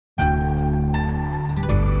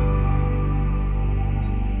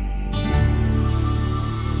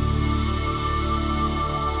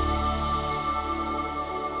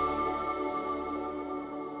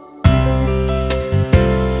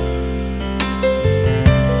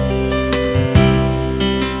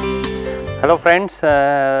Hello friends,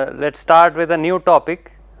 let's start with a new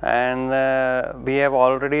topic, and we have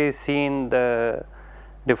already seen the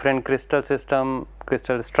different crystal system,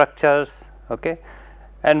 crystal structures, okay.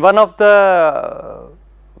 And one of the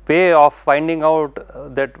way of finding out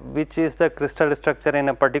that which is the crystal structure in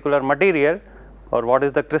a particular material or what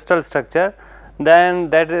is the crystal structure, then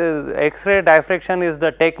that is X-ray diffraction is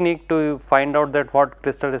the technique to find out that what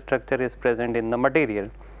crystal structure is present in the material.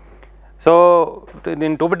 So,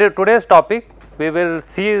 in today's topic we will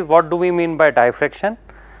see what do we mean by diffraction,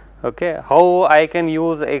 okay, how I can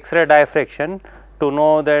use X-ray diffraction to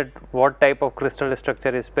know that what type of crystal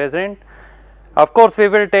structure is present. Of course, we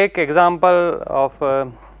will take example of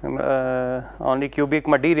only cubic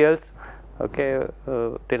materials, okay,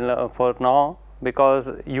 till for now, because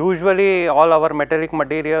usually all our metallic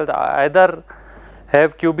materials either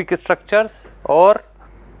have cubic structures or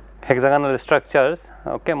hexagonal structures,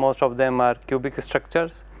 okay, most of them are cubic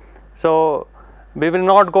structures. So, we will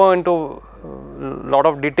not go into lot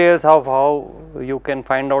of details of how you can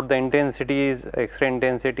find out the intensities, X-ray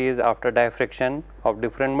intensities after diffraction of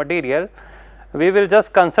different material. We will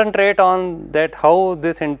just concentrate on that how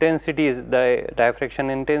this intensities, the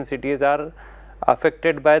diffraction intensities are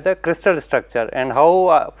affected by the crystal structure, and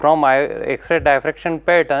how from X-ray diffraction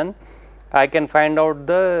pattern I can find out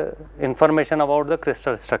the information about the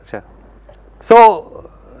crystal structure. So,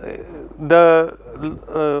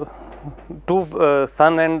 the two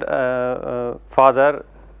son and father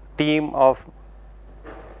team of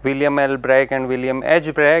William L. Bragg and William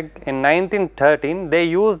H. Bragg in 1913, they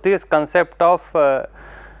used this concept of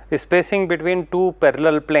spacing between two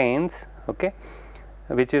parallel planes, okay,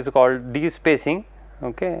 which is called d-spacing,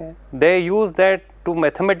 okay. They use that to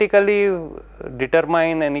mathematically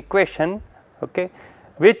determine an equation, okay,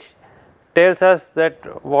 which tells us that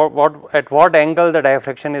at what angle the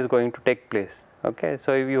diffraction is going to take place, okay.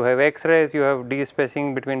 So, if you have X-rays, you have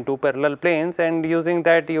d-spacing between two parallel planes, and using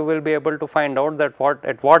that you will be able to find out that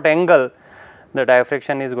at what angle the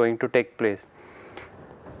diffraction is going to take place.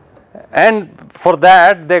 And for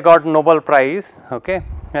that they got Nobel Prize, okay.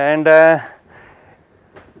 And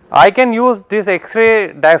I can use this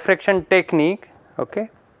X-ray diffraction technique, okay,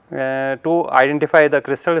 to identify the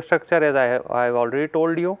crystal structure, as I have already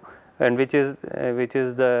told you, and which is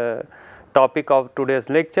the topic of today's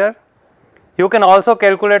lecture. You can also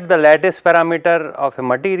calculate the lattice parameter of a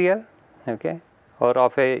material, okay, or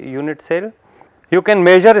of a unit cell. You can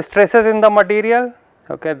measure stresses in the material,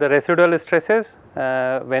 okay, the residual stresses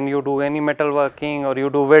when you do any metalworking or you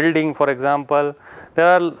do welding, for example. There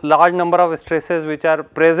are large number of stresses which are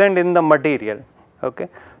present in the material, okay.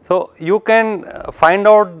 So, you can find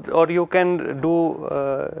out or you can do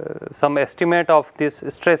some estimate of these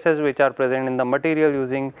stresses which are present in the material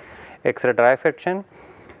using X-ray diffraction.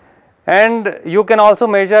 And you can also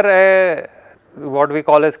measure what we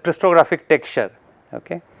call as crystallographic texture,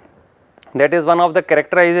 okay. That is one of the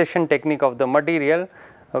characterization technique of the material,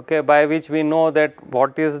 okay, by which we know that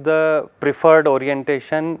what is the preferred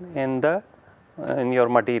orientation in your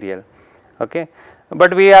material, okay.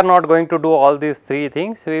 But we are not going to do all these three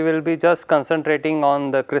things, we will be just concentrating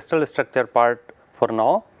on the crystal structure part for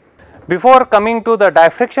now. Before coming to the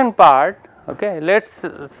diffraction part, okay, let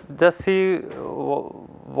us just see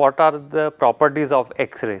what are the properties of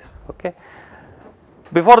X-rays, okay.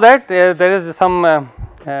 Before that there is some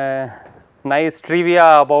nice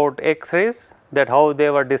trivia about X-rays, that how they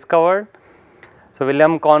were discovered. So,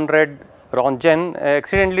 William Conrad Roentgen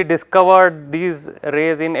accidentally discovered these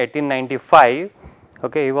rays in 1895,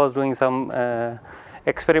 okay. He was doing some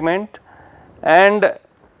experiment, and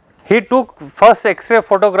he took first X-ray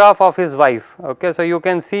photograph of his wife, okay. So, you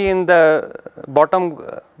can see in the bottom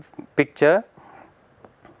picture,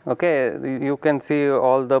 okay, you can see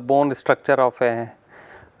all the bone structure of her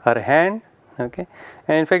hand, okay.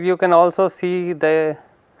 And in fact, you can also see the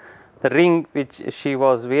ring which she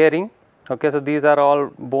was wearing, okay. So, these are all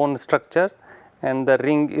bone structures, and the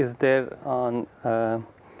ring is there on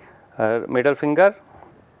her middle finger.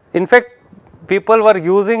 In fact, people were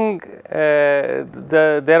using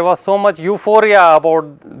there was so much euphoria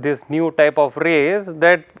about this new type of rays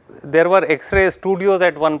that there were X-ray studios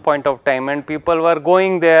at one point of time, and people were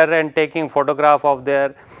going there and taking photograph of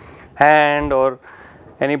their hand or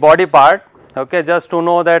any body part, okay, just to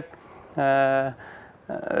know that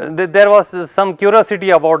there was some curiosity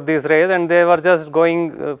about these rays, and they were just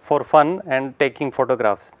going for fun and taking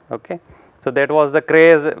photographs, okay. So, that was the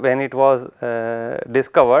craze when it was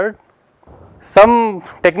discovered. Some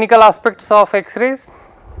technical aspects of X-rays,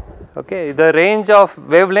 okay, the range of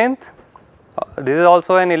wavelength, this is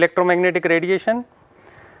also an electromagnetic radiation,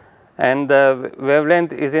 and the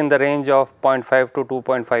wavelength is in the range of 0.5 to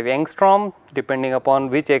 2.5 angstrom depending upon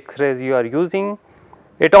which X-rays you are using.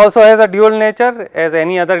 It also has a dual nature as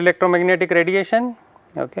any other electromagnetic radiation.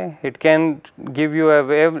 Okay. It can give you a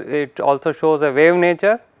wave, it also shows a wave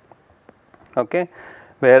nature, okay,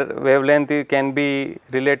 where wavelength can be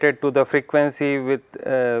related to the frequency with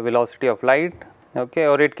velocity of light, okay,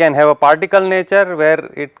 or it can have a particle nature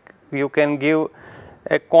where you can give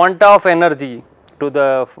a quanta of energy to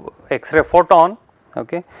the X-ray photon,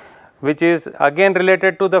 okay, which is again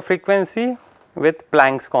related to the frequency with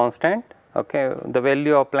Planck's constant. Okay. The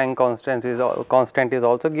value of Planck constant is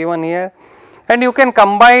also given here, and you can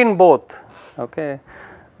combine both, okay,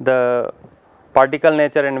 the particle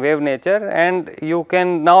nature and wave nature, and you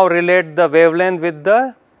can now relate the wavelength with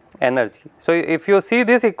the energy. So, if you see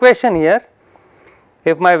this equation here,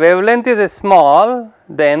 if my wavelength is small,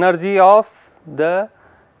 the energy of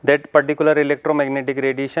that particular electromagnetic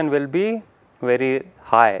radiation will be very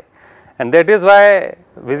high, and that is why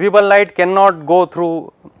visible light cannot go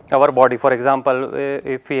through our body. For example,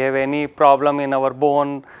 if we have any problem in our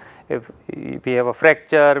bone, if we have a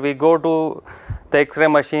fracture, we go to the X-ray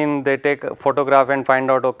machine, they take a photograph and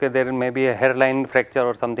find out, okay, there may be a hairline fracture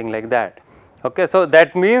or something like that. Okay. So,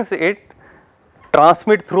 that means it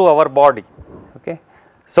transmit through our body. Okay.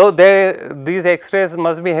 So, these X-rays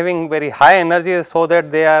must be having very high energy so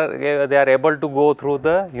that they are able to go through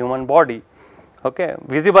the human body. Okay.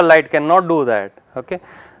 Visible light cannot do that. Okay.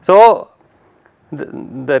 So,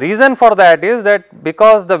 the reason for that is that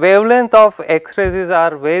because the wavelength of X-rays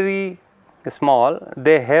are very small,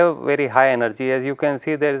 they have very high energy. As you can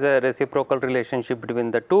see, there is a reciprocal relationship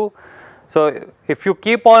between the two. So, if you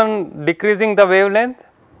keep on decreasing the wavelength,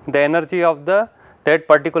 the energy of that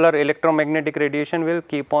particular electromagnetic radiation will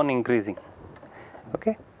keep on increasing.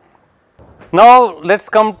 Okay. Now, let us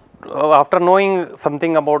come after knowing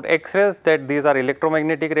something about X-rays, that these are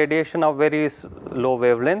electromagnetic radiation of very low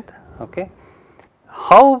wavelength. Okay.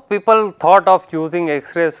 How people thought of using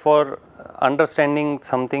X-rays for understanding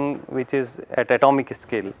something which is at atomic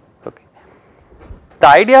scale. Okay. The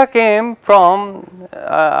idea came from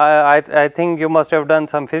I think you must have done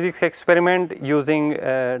some physics experiment using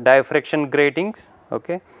diffraction gratings,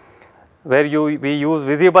 okay, where we use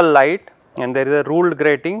visible light and there is a ruled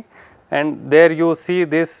grating, and there you see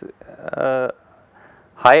this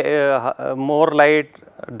more light,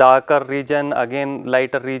 darker region, again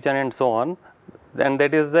lighter region, and so on, and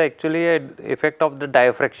that is actually a effect of the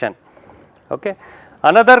diffraction. Okay.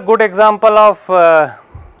 Another good example of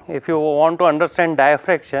if you want to understand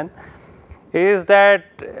diffraction is that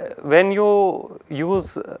when you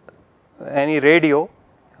use any radio,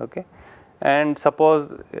 okay, and suppose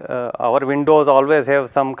our windows always have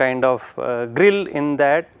some kind of grill in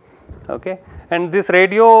that, okay, and this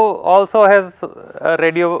radio also has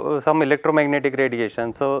some electromagnetic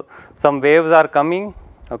radiation. So, some waves are coming,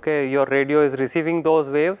 okay, your radio is receiving those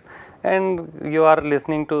waves and you are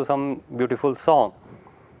listening to some beautiful song.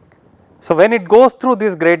 So, when it goes through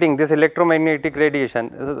this grating, this electromagnetic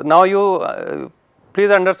radiation, now you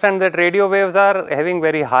please understand that radio waves are having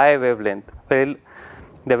very high wavelength, well,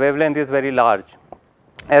 the wavelength is very large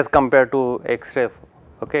as compared to X-ray,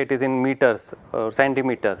 okay, it is in meters or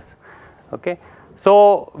centimeters. Okay.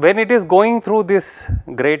 So, when it is going through this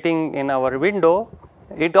grating in our window,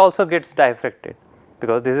 it also gets diffracted,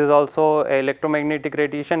 because this is also electromagnetic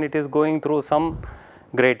radiation, it is going through some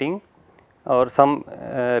grating or some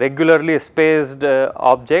regularly spaced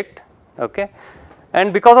object, okay.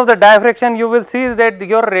 And because of the diffraction, you will see that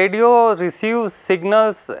your radio receives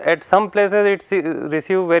signals, at some places it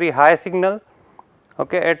receives very high signal,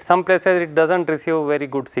 okay, at some places it does not receive very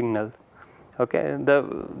good signal. Okay.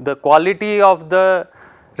 The quality of the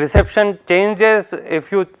reception changes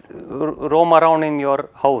if you roam around in your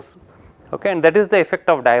house, okay, and that is the effect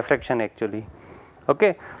of diffraction actually.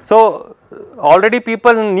 Okay. So, already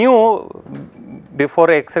people knew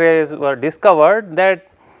before X-rays were discovered that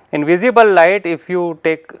in visible light, if you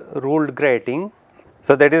take ruled grating,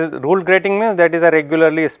 so that is ruled grating means that is a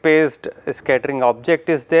regularly spaced scattering object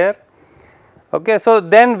is there. Okay. So,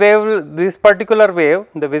 then this particular wave,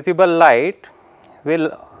 the visible light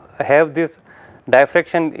will have this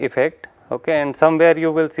diffraction effect, okay, and somewhere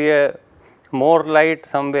you will see a more light,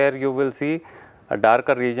 somewhere you will see a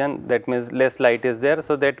darker region, that means less light is there.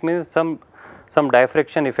 So, that means some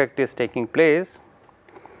diffraction effect is taking place.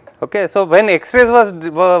 Okay. So, when X-rays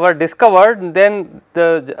were discovered, then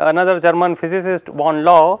another German physicist von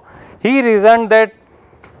Laue, he reasoned that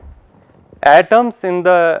atoms in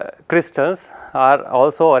the crystals are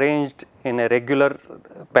also arranged in a regular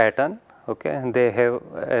pattern. Okay. And they have,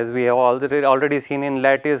 as we have already seen in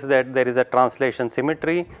lattice, that there is a translation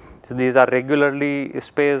symmetry So, these are regularly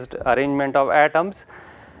spaced arrangement of atoms,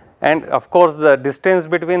 and of course, the distance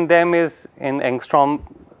between them is in angstrom,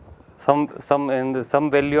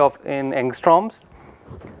 some value of in angstroms.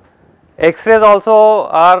 X-rays also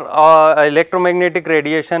are electromagnetic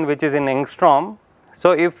radiation which is in angstrom.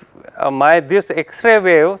 So, if this X-ray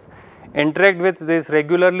waves interact with these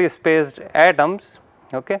regularly spaced atoms,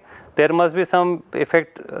 okay, there must be some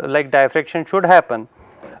effect like diffraction should happen.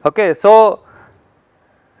 Okay. So,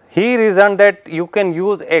 he reasoned that you can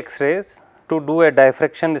use X-rays to do a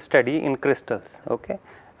diffraction study in crystals, okay,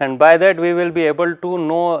 and by that we will be able to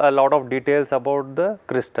know a lot of details about the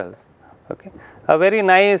crystal. Okay. A very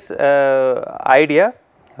nice idea,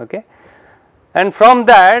 okay. And from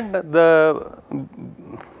that the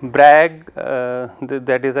Bragg,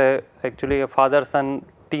 that is actually a father son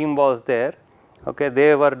team was there, okay.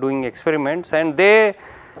 They were doing experiments and they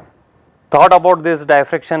thought about this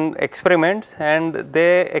diffraction experiments, and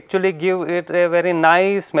they actually give it a very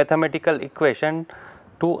nice mathematical equation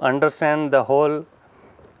to understand the whole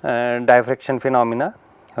diffraction phenomena,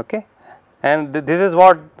 okay. And this is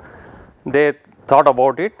what they thought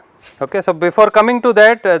about it, okay. So, before coming to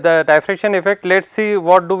that the diffraction effect, let us see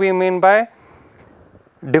what do we mean by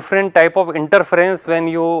different type of interference when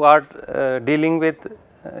you are dealing with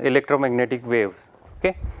electromagnetic waves,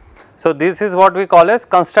 okay. So, this is what we call as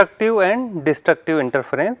constructive and destructive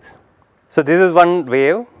interference. So, this is one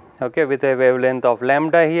wave, okay, with a wavelength of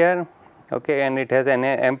lambda here, okay, and it has an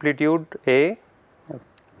amplitude A.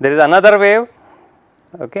 There is another wave,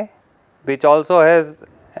 okay, which also has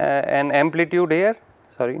an amplitude here,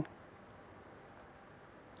 sorry.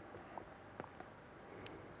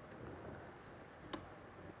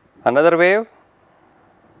 Another wave,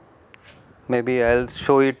 maybe I will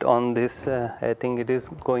show it on this, I think it is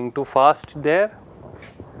going too fast there,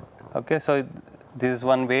 okay. So, this is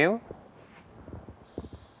one wave,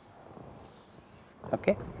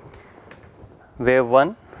 okay, wave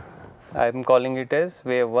 1, I am calling it as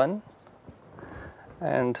wave 1,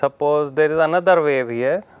 and suppose there is another wave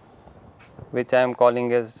here which I am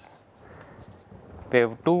calling as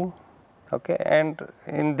wave 2, okay. And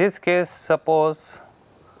in this case suppose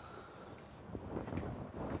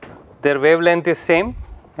their wavelength is same,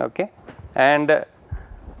 okay, and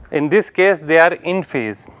in this case they are in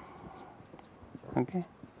phase, okay.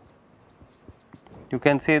 You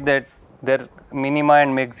can see that their minima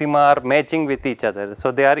and maxima are matching with each other,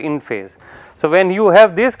 so they are in phase. So, when you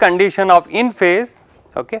have this condition of in phase,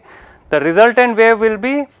 okay, the resultant wave will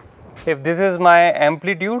be, if this is my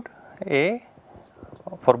amplitude A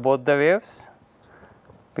for both the waves,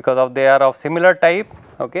 because of they are of similar type,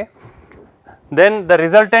 okay, then the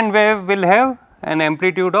resultant wave will have an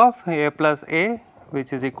amplitude of A plus A,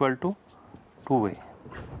 which is equal to 2A,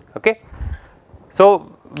 okay.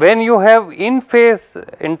 So, when you have in phase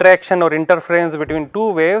interaction or interference between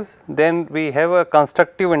two waves, then we have a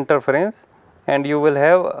constructive interference and you will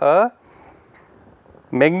have a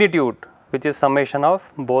magnitude which is summation of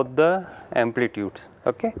both the amplitudes,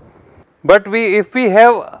 okay. But if we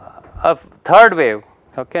have a third wave,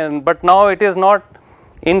 okay, but now it is not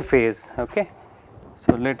in phase, okay.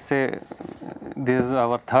 So, let us say this is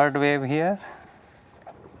our third wave here.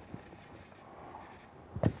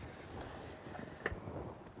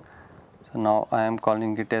 So, now I am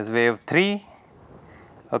calling it as wave 3,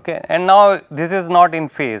 okay, and now this is not in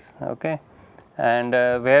phase, okay, and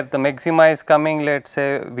where the maxima is coming, let us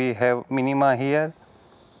say we have minima here,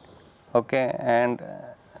 okay, and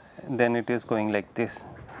then it is going like this.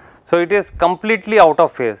 So, it is completely out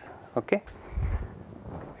of phase, okay.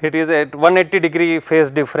 It is at 180 degree phase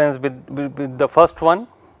difference with the first one,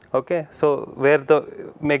 okay. So, where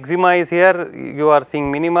the maxima is here, you are seeing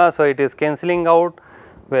minima, so it is cancelling out,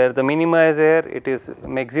 where the minima is here, it is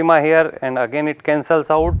maxima here, and again it cancels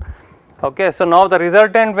out, okay. So, now the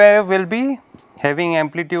resultant wave will be having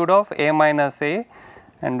amplitude of A minus A,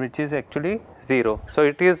 and which is actually 0. So,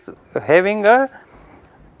 it is having a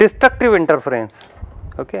destructive interference,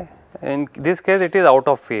 okay. In this case it is out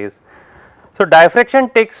of phase. So, diffraction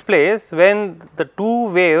takes place when the two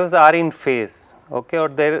waves are in phase, okay, or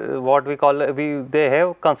there what we call they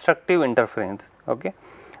have constructive interference, okay,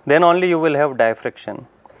 then only you will have diffraction,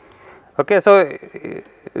 okay. So,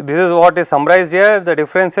 this is what is summarized here. The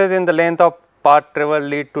differences in the length of path travel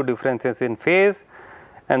lead to differences in phase,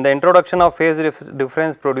 and the introduction of phase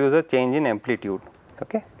difference produces change in amplitude,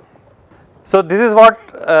 okay. So, this is what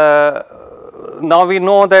now we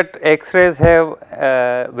know that X-rays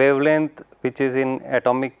have wavelength which is in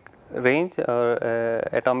atomic range or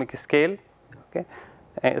atomic scale, okay,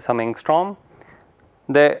 some angstrom.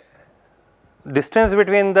 The distance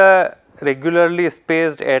between the regularly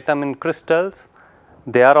spaced atom in crystals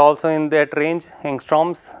they are also in that range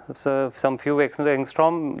angstroms, so some few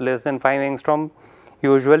angstrom, less than 5 angstrom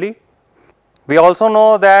usually. We also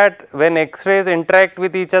know that when X-rays interact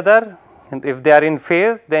with each other, and if they are in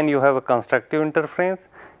phase, then you have a constructive interference.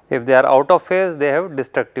 If they are out of phase, they have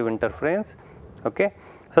destructive interference. Okay.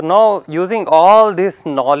 So, now using all this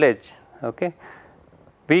knowledge, okay,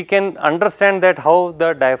 we can understand that how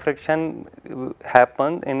the diffraction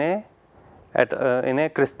happens in a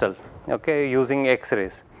crystal, okay, using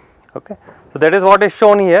X-rays. Okay. So, that is what is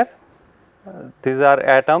shown here. These are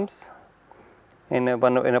atoms in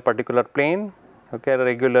a particular plane, okay,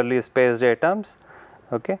 regularly spaced atoms.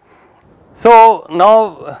 Okay. So,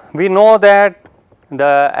 now we know that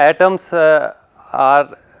the atoms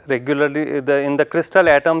are regularly in the crystal,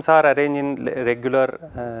 atoms are arranged in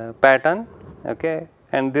regular pattern, okay,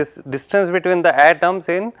 and this distance between the atoms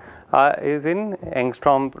is in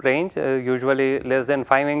angstrom range, usually less than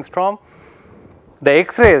 5 angstrom. The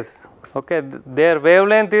X-rays, okay, their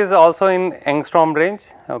wavelength is also in angstrom range,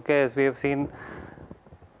 okay, as we have seen,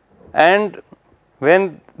 and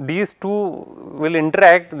when these two will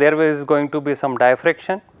interact, there is going to be some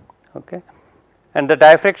diffraction, okay, and the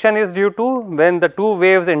diffraction is due to when the two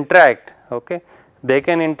waves interact, okay, they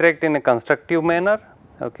can interact in a constructive manner,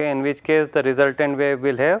 okay, in which case the resultant wave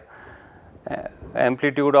will have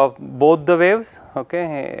amplitude of both the waves,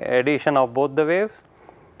 okay, addition of both the waves,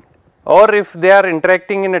 or if they are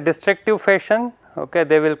interacting in a destructive fashion, okay,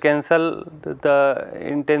 they will cancel the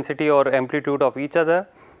intensity or amplitude of each other.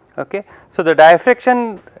 Okay. So, the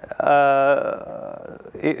diffraction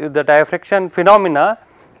phenomena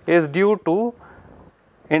is due to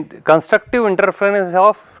constructive interference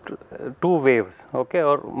of two waves, okay,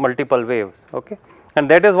 or multiple waves, okay, and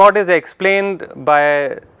that is what is explained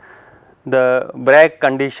by the Bragg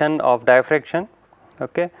condition of diffraction,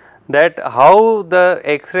 okay, that how the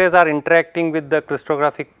X-rays are interacting with the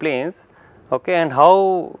crystallographic planes, okay, and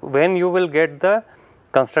how when you will get the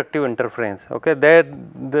constructive interference, okay, that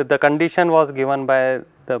the condition was given by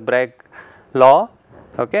the Bragg law,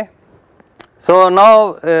 okay. So,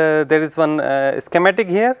 now there is one schematic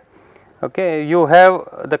here, okay, you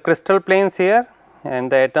have the crystal planes here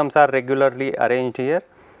and the atoms are regularly arranged here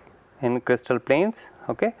in crystal planes,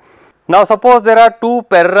 okay. Now, suppose there are two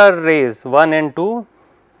parallel rays 1 and 2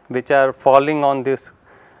 which are falling on this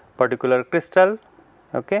particular crystal,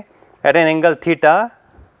 okay, at an angle theta,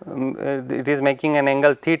 it is making an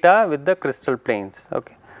angle theta with the crystal planes,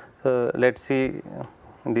 okay. So, let us see,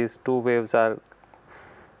 these two waves are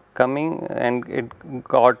coming and it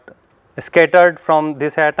got scattered from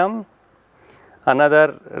this atom,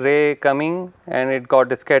 another ray coming and it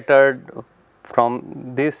got scattered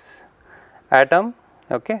from this atom,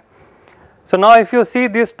 okay. So, now if you see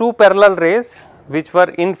these two parallel rays which were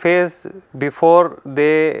in phase before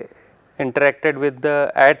they interacted with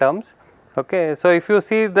the atoms, okay. So, if you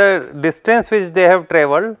see the distance which they have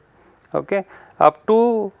travelled, okay, up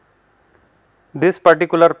to this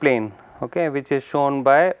particular plane, okay, which is shown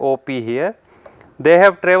by OP here, they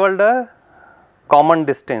have travelled a common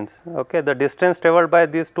distance, okay, the distance travelled by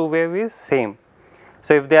these two waves is same.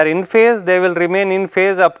 So, if they are in phase, they will remain in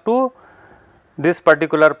phase up to this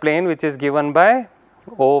particular plane which is given by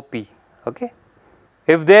OP, okay.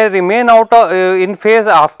 If they remain out of in phase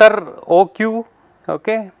after OQ,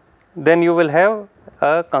 okay, then you will have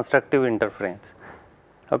a constructive interference,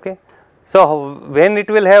 okay. So, when it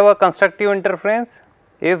will have a constructive interference,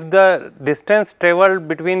 if the distance travelled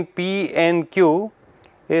between P and Q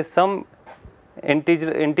is some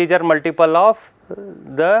integer multiple of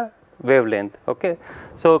the wavelength, okay.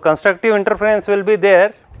 So, constructive interference will be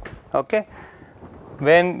there, okay,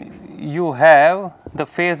 when you have the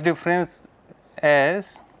phase difference as,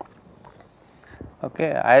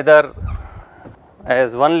 okay, either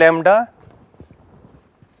as 1 lambda,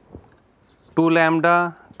 2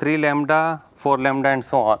 lambda, 3 lambda, 4 lambda and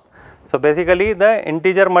so on. So, basically the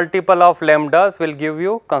integer multiple of lambdas will give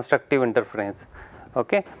you constructive interference,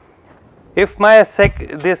 okay. If my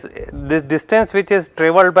this distance which is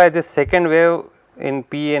travelled by this second wave in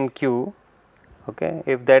P and Q, okay,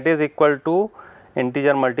 if that is equal to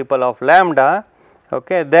integer multiple of lambda,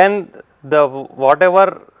 okay, then the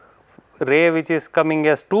whatever ray which is coming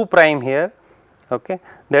as 2 prime here, okay,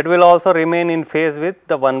 that will also remain in phase with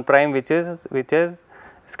the 1 prime which is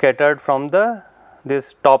scattered from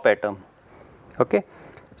this top atom, okay.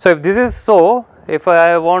 So, if this is so, if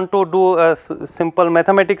I want to do a simple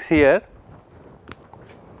mathematics here,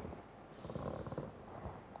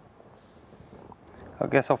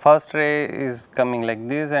 okay, so first ray is coming like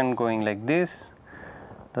this and going like this,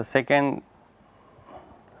 the second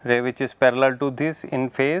ray which is parallel to this in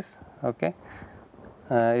phase, okay,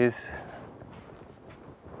 is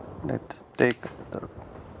let us take the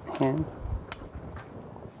hand.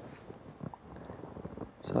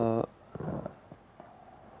 So,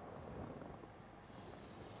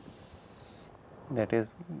 that is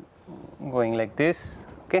going like this,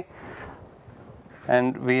 okay,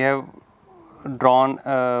 and we have drawn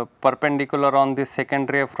a perpendicular on this second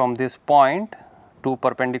ray from this point, two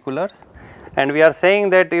perpendiculars, and we are saying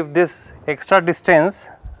that if this extra distance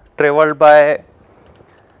travelled by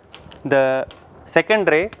the second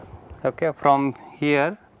ray, okay, from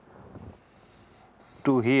here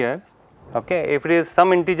to here, okay, if it is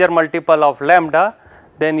some integer multiple of lambda,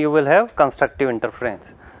 then you will have constructive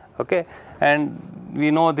interference, okay, and we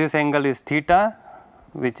know this angle is theta,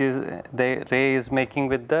 which is the ray is making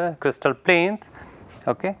with the crystal planes,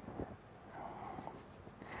 okay.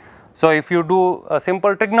 So, if you do a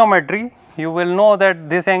simple trigonometry, you will know that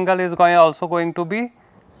this angle is also going to be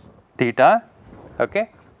theta, okay,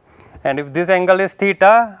 and if this angle is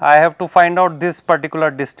theta, I have to find out this particular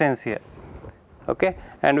distance here, okay,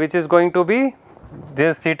 and which is going to be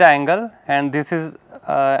this theta angle, and this is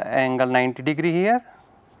angle 90 degree here,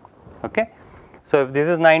 okay. So, if this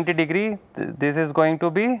is 90 degree, this is going to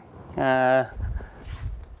be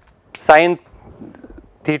sin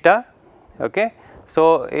theta, okay.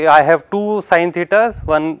 So, I have two sin thetas,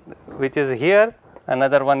 one which is here,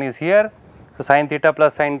 another one is here. So, sin theta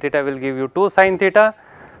plus sin theta will give you 2 sin theta.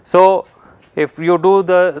 So, if you do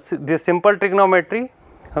this simple trigonometry,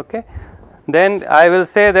 okay, then I will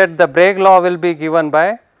say that the Bragg law will be given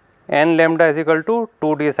by n lambda is equal to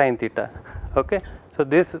 2d sin theta, okay. So,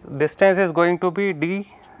 this distance is going to be d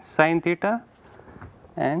sin theta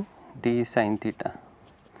and d sin theta,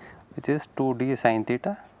 which is 2d sin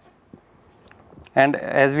theta, and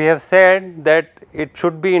as we have said that it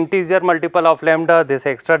should be integer multiple of lambda, this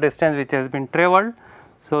extra distance which has been travelled.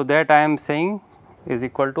 So, that I am saying is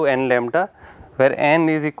equal to n lambda, where n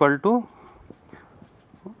is equal to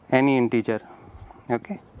any integer,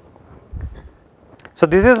 okay. So,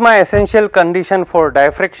 this is my essential condition for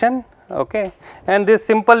diffraction, okay, and this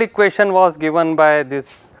simple equation was given by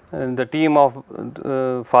this the team of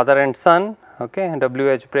father and son, okay,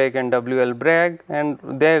 W.H. Bragg and W.L. Bragg, and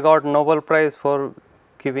they got Nobel Prize for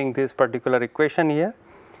giving this particular equation here,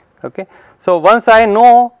 okay. So, once I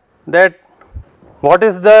know that what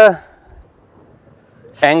is the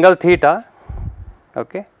angle theta,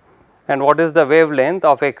 okay, and what is the wavelength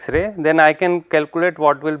of X-ray, then I can calculate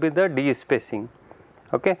what will be the d spacing,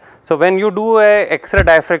 okay. So, when you do a X-ray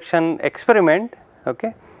diffraction experiment,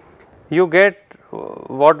 okay, you get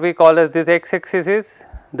what we call as this x axis is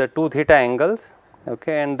the 2 theta angles,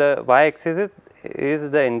 okay, and the y axis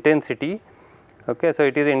is the intensity, okay. So,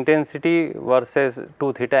 it is intensity versus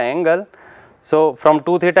 2 theta angle. So, from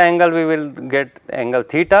 2 theta angle we will get angle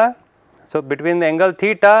theta. So, between the angle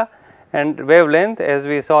theta and wavelength, as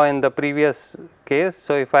we saw in the previous case,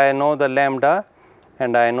 so if I know the lambda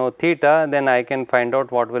and I know theta, then I can find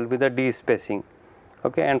out what will be the d spacing,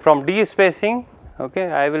 okay, and from d spacing,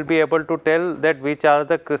 okay, I will be able to tell that which are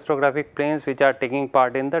the crystallographic planes which are taking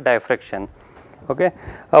part in the diffraction, okay.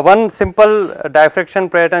 One simple diffraction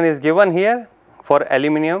pattern is given here for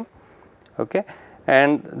aluminum, okay,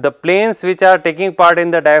 and the planes which are taking part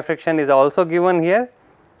in the diffraction is also given here,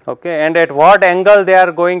 okay, and at what angle they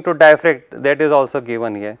are going to diffract, that is also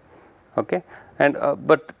given here, okay. And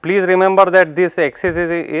but please remember that this axis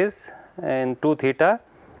is in 2 theta,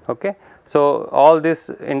 okay. So, all these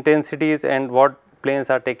intensities and what planes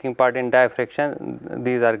are taking part in diffraction,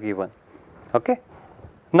 these are given, okay.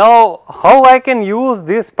 Now, how I can use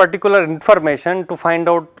this particular information to find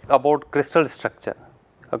out about crystal structure,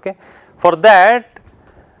 okay. For that,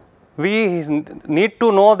 we need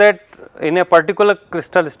to know that in a particular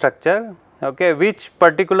crystal structure, okay, which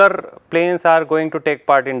particular planes are going to take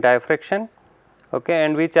part in diffraction, okay,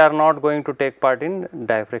 and which are not going to take part in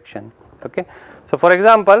diffraction, okay. So, for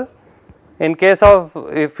example, in case of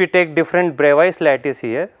if we take different Bravais lattice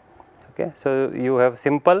here, okay, so you have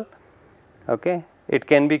simple, okay, it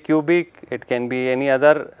can be cubic, it can be any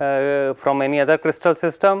other from any other crystal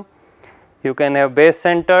system, you can have base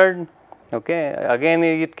centered, okay, again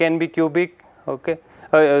it can be cubic, okay,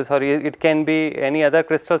 sorry, it can be any other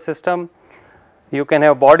crystal system, you can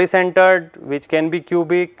have body centered which can be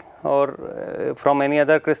cubic or from any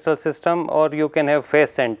other crystal system, or you can have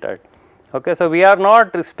face centered, okay. So, we are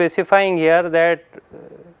not specifying here that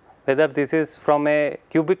whether this is from a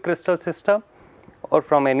cubic crystal system or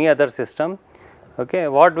from any other system, okay.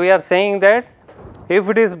 What we are saying that if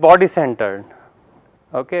it is body centered,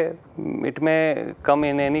 okay, it may come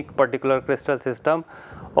in any particular crystal system,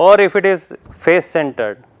 or if it is face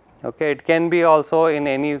centered, okay, it can be also in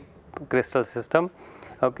any crystal system,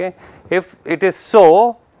 okay. If it is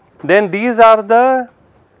so, then these are the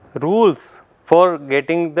rules for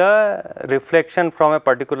getting the reflection from a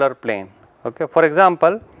particular plane. Okay. For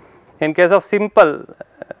example, in case of simple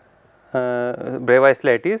Bravais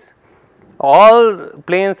lattice, all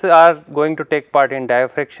planes are going to take part in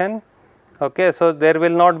diffraction. Okay. So, there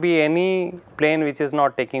will not be any plane which is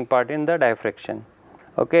not taking part in the diffraction.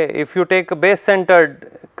 Okay. If you take a base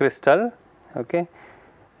centered crystal, okay,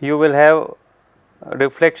 you will have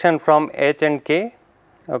reflection from H and K,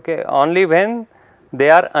 okay, only when they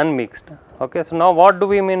are unmixed. Okay. So, now what do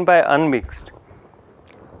we mean by unmixed?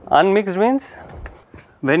 Unmixed means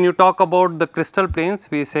when you talk about the crystal planes,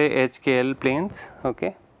 we say HKL planes.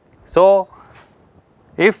 Okay. So,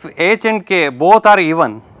 if H and K both are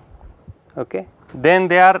even, okay, then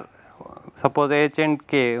they are, suppose H and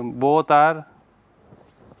K both are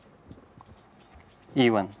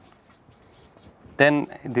even, then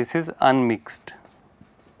this is unmixed.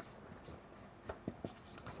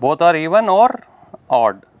 Both are even or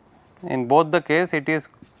odd, in both the case it is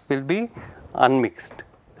will be unmixed.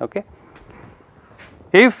 Okay.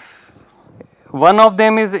 If one of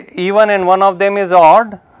them is even and one of them is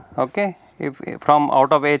odd, okay, if from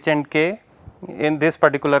out of H and K, in this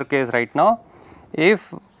particular case right now,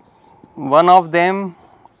 if one of them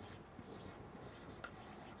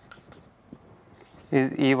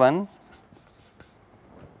is even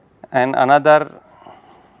and another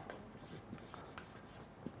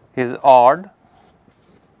is odd,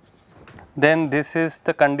 then this is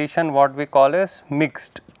the condition what we call as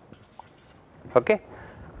mixed. Okay.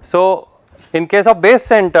 So, in case of base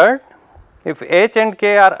centered, if H and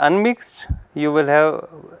K are unmixed, you will have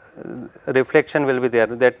reflection will be there,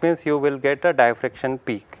 that means you will get a diffraction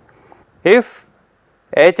peak. If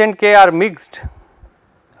H and K are mixed,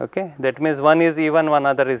 okay, that means one is even, one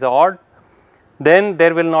other is odd, then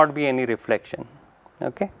there will not be any reflection.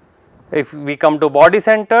 Okay. If we come to body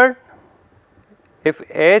centered, if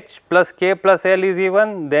H plus K plus L is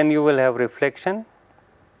even, then you will have reflection.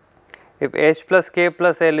 If H plus K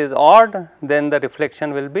plus L is odd, then the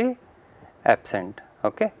reflection will be absent.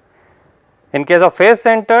 Okay. In case of face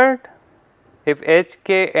centered, if H,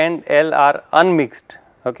 K and L are unmixed,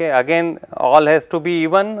 okay, again all has to be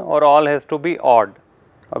even or all has to be odd.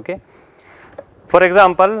 Okay. For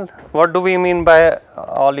example, what do we mean by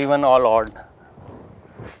all even, all odd?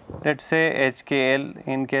 Let us say HKL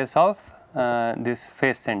in case of this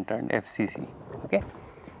face centered FCC. Okay.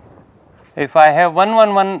 If I have 1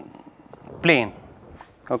 1 1 plane,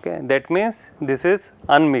 okay, that means this is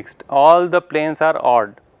unmixed, all the planes are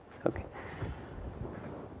odd. Okay.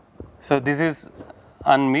 So, this is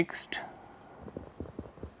unmixed.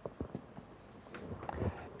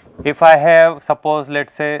 If I have, suppose let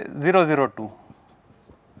us say 0 0 2,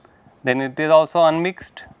 then it is also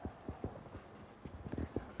unmixed.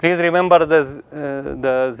 Please remember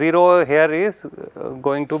the 0 here is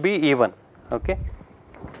going to be even. Okay.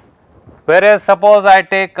 Whereas, suppose I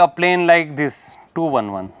take a plane like this 2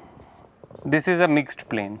 1 1, this is a mixed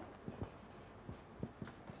plane.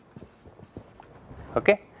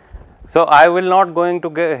 Okay. So, I will not going to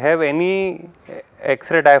have any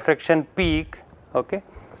X-ray diffraction peak, okay,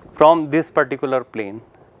 from this particular plane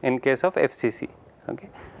in case of FCC. Okay.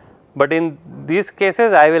 But in these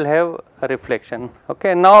cases I will have a reflection.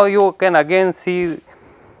 Okay. Now, you can again see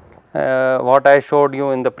what I showed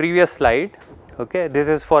you in the previous slide. Okay. This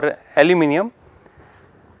is for aluminum,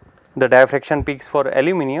 the diffraction peaks for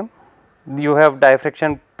aluminum. You have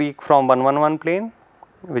diffraction peak from 1 1 1 plane,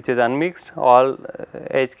 which is unmixed, all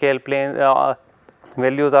HKL plane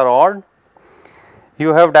values are odd.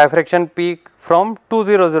 You have diffraction peak from 2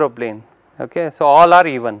 0 0 plane, okay, so all are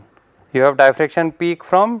even. You have diffraction peak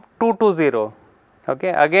from 2 2 0, okay,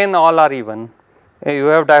 again all are even. You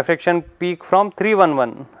have diffraction peak from 3 1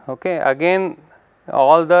 1, okay, again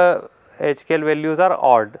all the HKL values are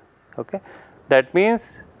odd. Okay. That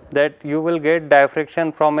means that you will get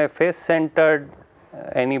diffraction from a face centered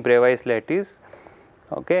any Bravais lattice,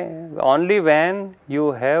 okay, only when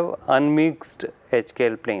you have unmixed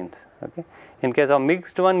HKL planes. Okay. In case of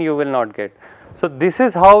mixed one, you will not get. So, this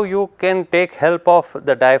is how you can take help of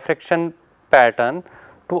the diffraction pattern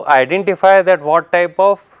to identify that what type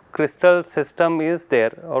of crystal system is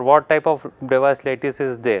there or what type of Bravais lattice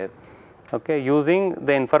is there, okay, using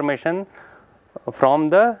the information from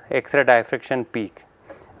the X-ray diffraction peak.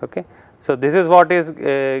 Okay. So, this is what is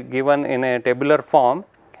given in a tabular form.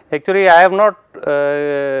 Actually, I have not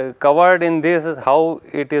covered in this how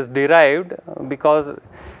it is derived, because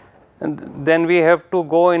then we have to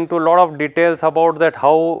go into a lot of details about that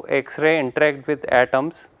how X-ray interact with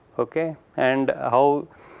atoms, okay, and how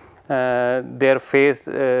their phase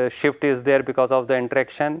shift is there because of the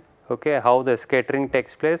interaction, okay, how the scattering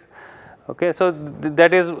takes place. Okay, so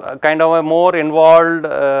that is kind of a more involved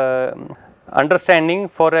understanding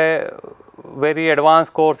for a very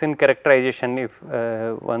advanced course in characterization, if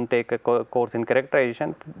one take a course in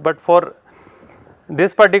characterization. But for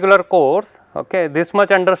this particular course, okay, this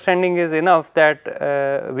much understanding is enough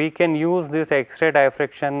that we can use this X-ray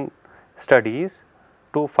diffraction studies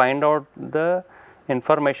to find out the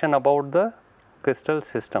information about the crystal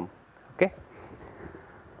system. Okay.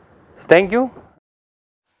 Thank you.